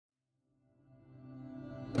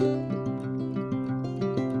Well,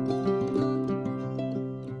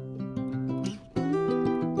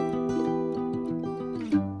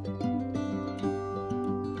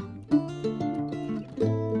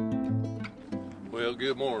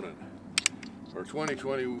 good morning. Our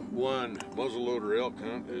 2021 muzzleloader elk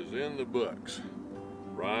hunt is in the books.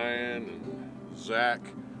 Ryan and Zach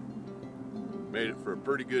made it for a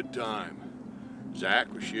pretty good time.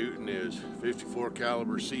 Zach was shooting his 54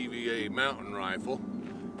 caliber CVA mountain rifle,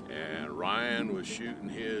 and Ryan was shooting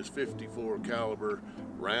his 54 caliber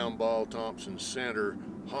round ball Thompson Center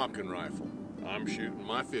Hawken rifle. I'm shooting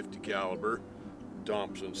my 50 caliber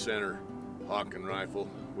Thompson Center Hawken rifle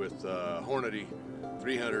with Hornady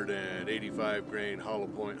 385 grain hollow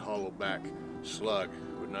point hollow back slug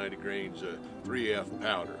with 90 grains of 3F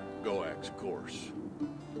powder, Goax of course.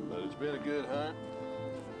 But it's been a good hunt.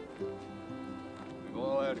 We've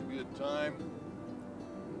all had a good time.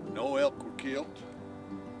 No elk were killed.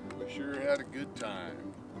 We sure had a good time.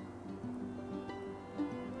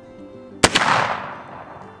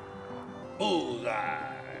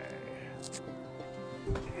 Bullseye!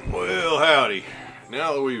 Well, howdy.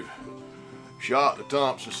 Now that we've shot the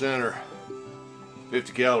Thompson Center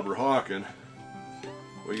 50 caliber Hawken,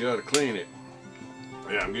 we got to clean it.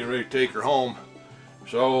 Yeah, I'm getting ready to take her home.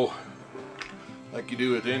 So, like you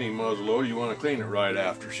do with any muzzleloader, you want to clean it right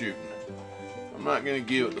after shooting. I'm not going to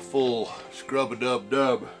give it the full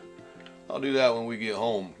scrub-a-dub-dub. I'll do that when we get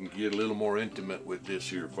home and get a little more intimate with this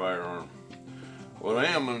here firearm. What I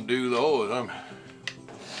am going to do though is I'm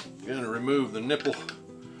going to remove the nipple.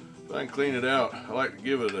 If I can clean it out, I like to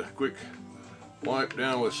give it a quick wipe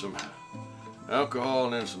down with some alcohol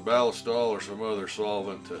and then some ballistol or some other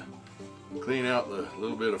solvent to clean out the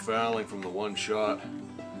little bit of fouling from the one shot,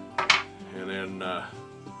 and then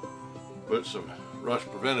put some rust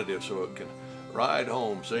preventative so it can ride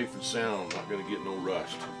home safe and sound, not going to get no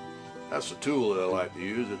rust. That's the tool that I like to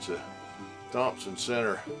use. It's a Thompson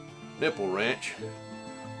Center nipple wrench.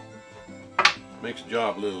 Makes the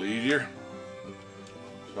job a little easier.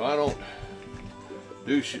 So I don't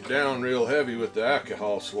douche it down real heavy with the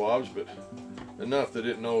alcohol swabs, but enough that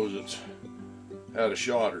it knows it's had a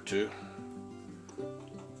shot or two.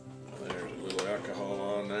 There's a little alcohol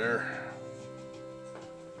on there.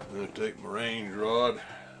 I'm going to take my range rod.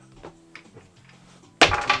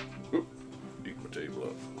 Oop, eat my table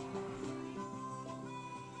up.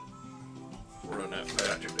 Run that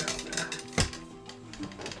badger down there.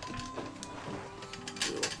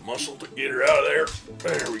 Little muscle to get her out of there.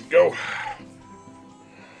 There we go.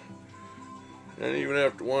 And even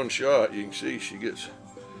after one shot, you can see she gets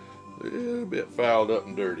a little bit fouled up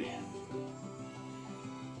and dirty.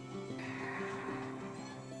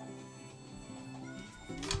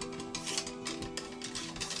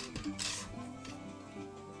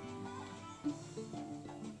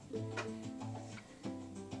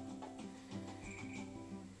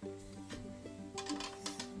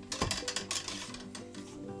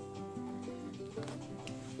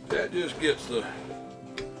 That just gets the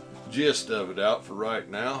gist of it out for right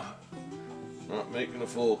now. Not making a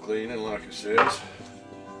full cleaning like it says.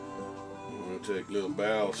 I'm going to take a little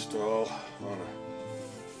ballistol on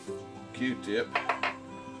a Q-tip.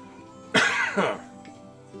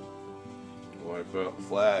 Wipe out the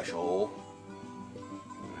flash hole.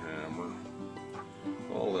 Hammer.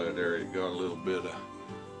 All that area got a little bit of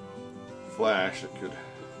flash that could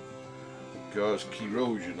cause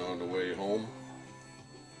corrosion on the way home.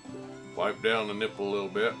 Wipe down the nipple a little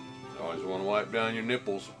bit. Always want to wipe down your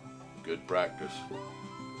nipples. Good practice.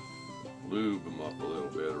 Lube them up a little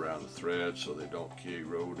bit around the thread so they don't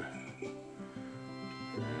corrode. And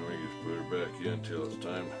we just put her back in until it's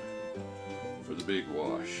time for the big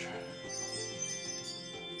wash.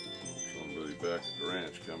 Somebody back at the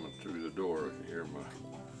ranch coming through the door. I can hear my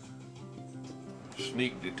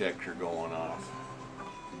sneak detector going off.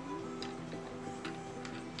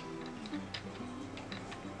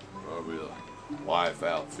 Probably the wife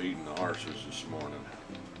out feeding the horses this morning.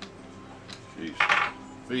 She's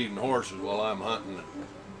feeding horses while I'm hunting and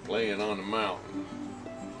laying on the mountain.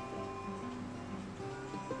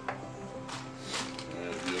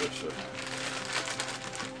 And give us a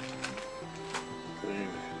clean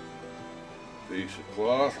piece of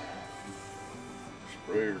cloth.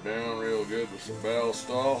 Spray her down real good with some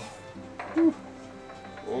ballistol.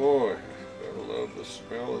 Boy, gotta love the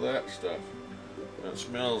smell of that stuff. That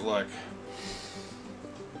smells like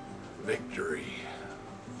victory.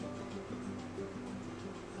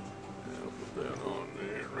 I'll put that on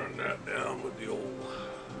there, run that down with the old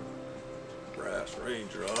brass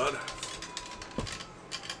range rod.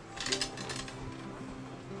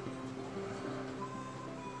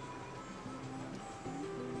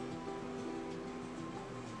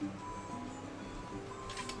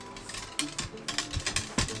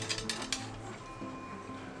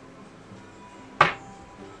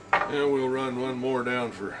 And we'll run one more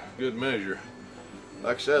down for good measure.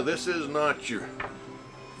 Like I said, this is not your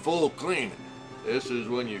full clean. This is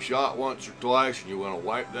when you shot once or twice and you want to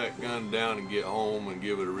wipe that gun down and get home and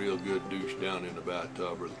give it a real good douche down in the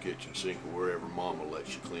bathtub or the kitchen sink or wherever Mama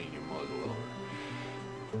lets you clean your muzzleloader.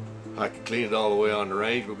 I can clean it all the way on the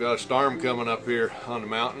range. We've got a storm coming up here on the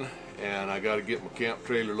mountain, and I got to get my camp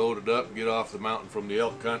trailer loaded up and get off the mountain from the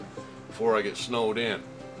elk hunt before I get snowed in.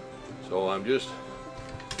 So I'm just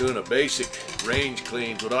doing a basic range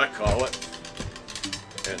clean, what I call it,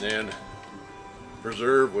 and then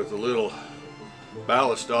preserve with a little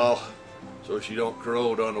ballistol so she don't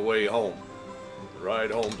corrode on the way home. The ride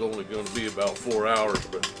home's only going to be about 4 hours,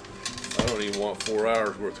 but I don't even want 4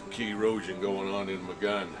 hours worth of key erosion going on in my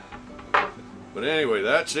gun. But anyway,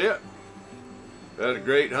 that's it. Had a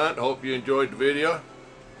great hunt. Hope you enjoyed the video.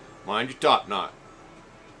 Mind your top knot.